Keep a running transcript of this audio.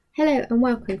Hello and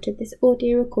welcome to this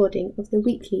audio recording of the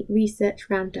weekly Research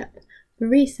Roundup for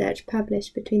research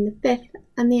published between the 5th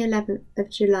and the 11th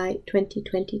of July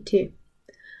 2022.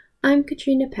 I'm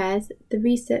Katrina Pears, the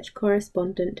research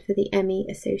correspondent for the ME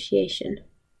Association.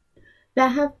 There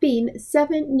have been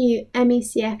 7 new ME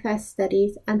CFS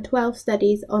studies and 12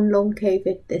 studies on long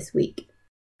COVID this week.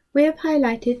 We have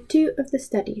highlighted 2 of the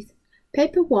studies.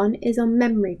 Paper 1 is on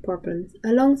memory problems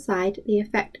alongside the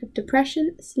effect of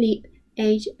depression, sleep,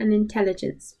 age and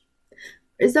intelligence.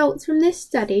 Results from this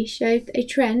study showed a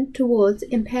trend towards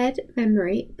impaired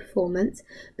memory performance,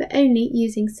 but only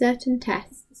using certain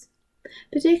tests,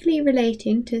 particularly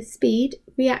relating to speed,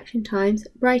 reaction times,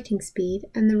 writing speed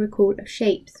and the recall of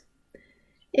shapes.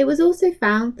 It was also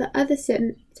found that other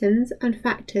symptoms and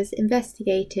factors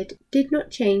investigated did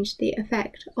not change the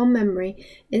effect on memory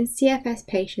in CFS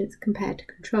patients compared to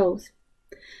controls.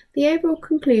 The overall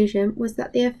conclusion was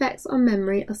that the effects on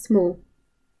memory are small.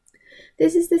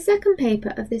 This is the second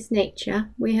paper of this nature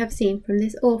we have seen from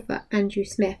this author, Andrew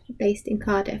Smith, based in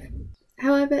Cardiff.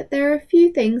 However, there are a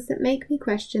few things that make me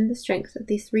question the strength of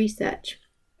this research.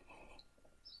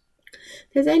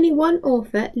 There's only one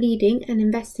author leading and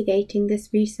investigating this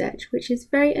research, which is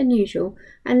very unusual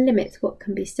and limits what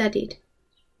can be studied.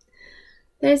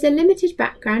 There is a limited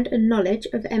background and knowledge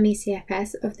of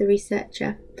ME/CFS of the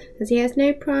researcher, as he has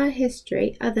no prior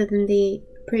history other than the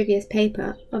previous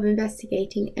paper of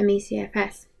investigating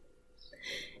ME/CFS.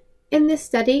 In this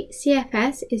study,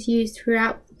 CFS is used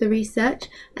throughout the research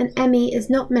and ME is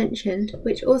not mentioned,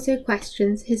 which also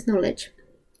questions his knowledge.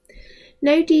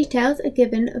 No details are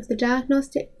given of the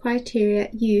diagnostic criteria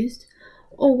used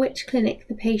or which clinic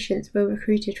the patients were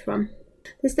recruited from.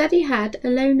 The study had a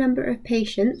low number of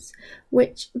patients,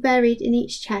 which varied in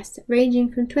each test,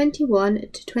 ranging from 21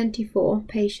 to 24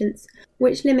 patients,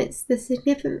 which limits the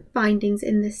significant findings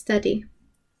in this study.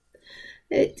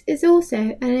 It is also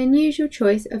an unusual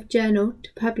choice of journal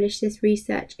to publish this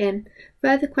research in,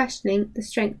 further questioning the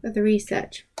strength of the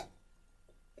research.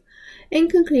 In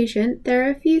conclusion, there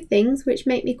are a few things which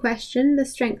make me question the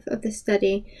strength of the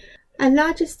study, and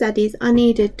larger studies are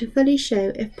needed to fully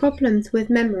show if problems with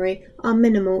memory are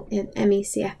minimal in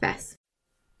ME/CFS.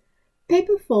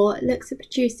 Paper 4 looks at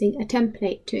producing a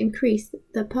template to increase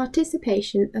the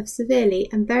participation of severely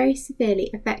and very severely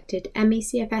affected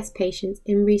ME/CFS patients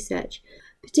in research,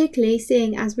 particularly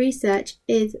seeing as research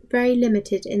is very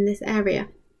limited in this area.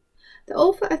 The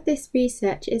author of this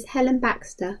research is Helen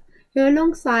Baxter, who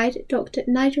alongside Dr.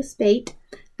 Nigel Spate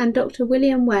and Dr.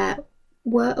 William Ware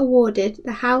were awarded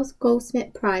the Howes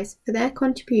Goldsmith Prize for their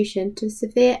contribution to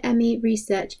severe ME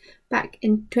research back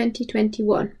in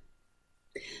 2021.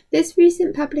 This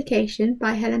recent publication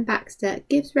by Helen Baxter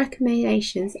gives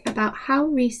recommendations about how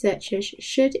researchers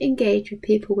should engage with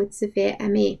people with severe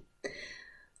ME,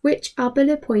 which are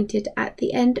bullet pointed at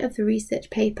the end of the research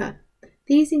paper.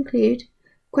 These include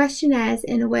questionnaires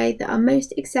in a way that are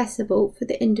most accessible for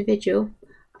the individual,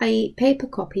 i.e. paper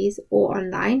copies or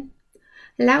online,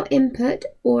 allow input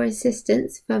or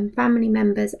assistance from family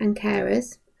members and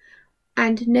carers,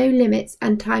 and no limits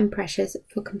and time pressures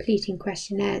for completing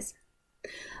questionnaires.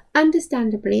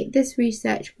 Understandably, this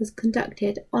research was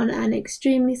conducted on an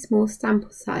extremely small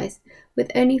sample size, with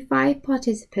only 5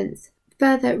 participants,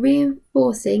 further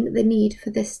reinforcing the need for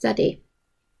this study.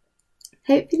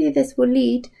 Hopefully this will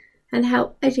lead and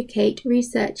help educate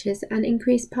researchers and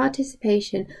increase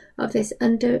participation of this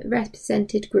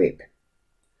underrepresented group.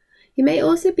 You may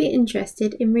also be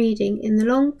interested in reading in the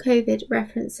Long Covid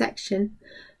reference section,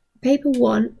 Paper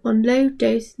 1 on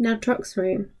low-dose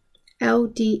naltrexone,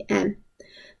 LDN.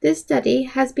 This study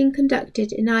has been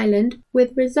conducted in Ireland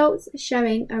with results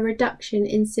showing a reduction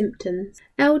in symptoms.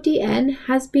 LDN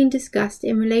has been discussed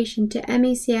in relation to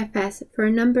ME/CFS for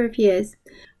a number of years.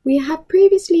 We have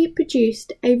previously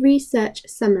produced a research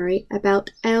summary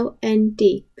about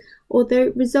LND,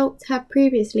 although results have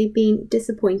previously been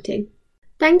disappointing.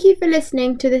 Thank you for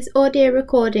listening to this audio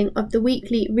recording of the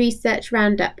weekly Research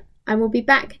Roundup. I will be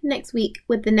back next week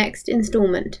with the next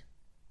instalment.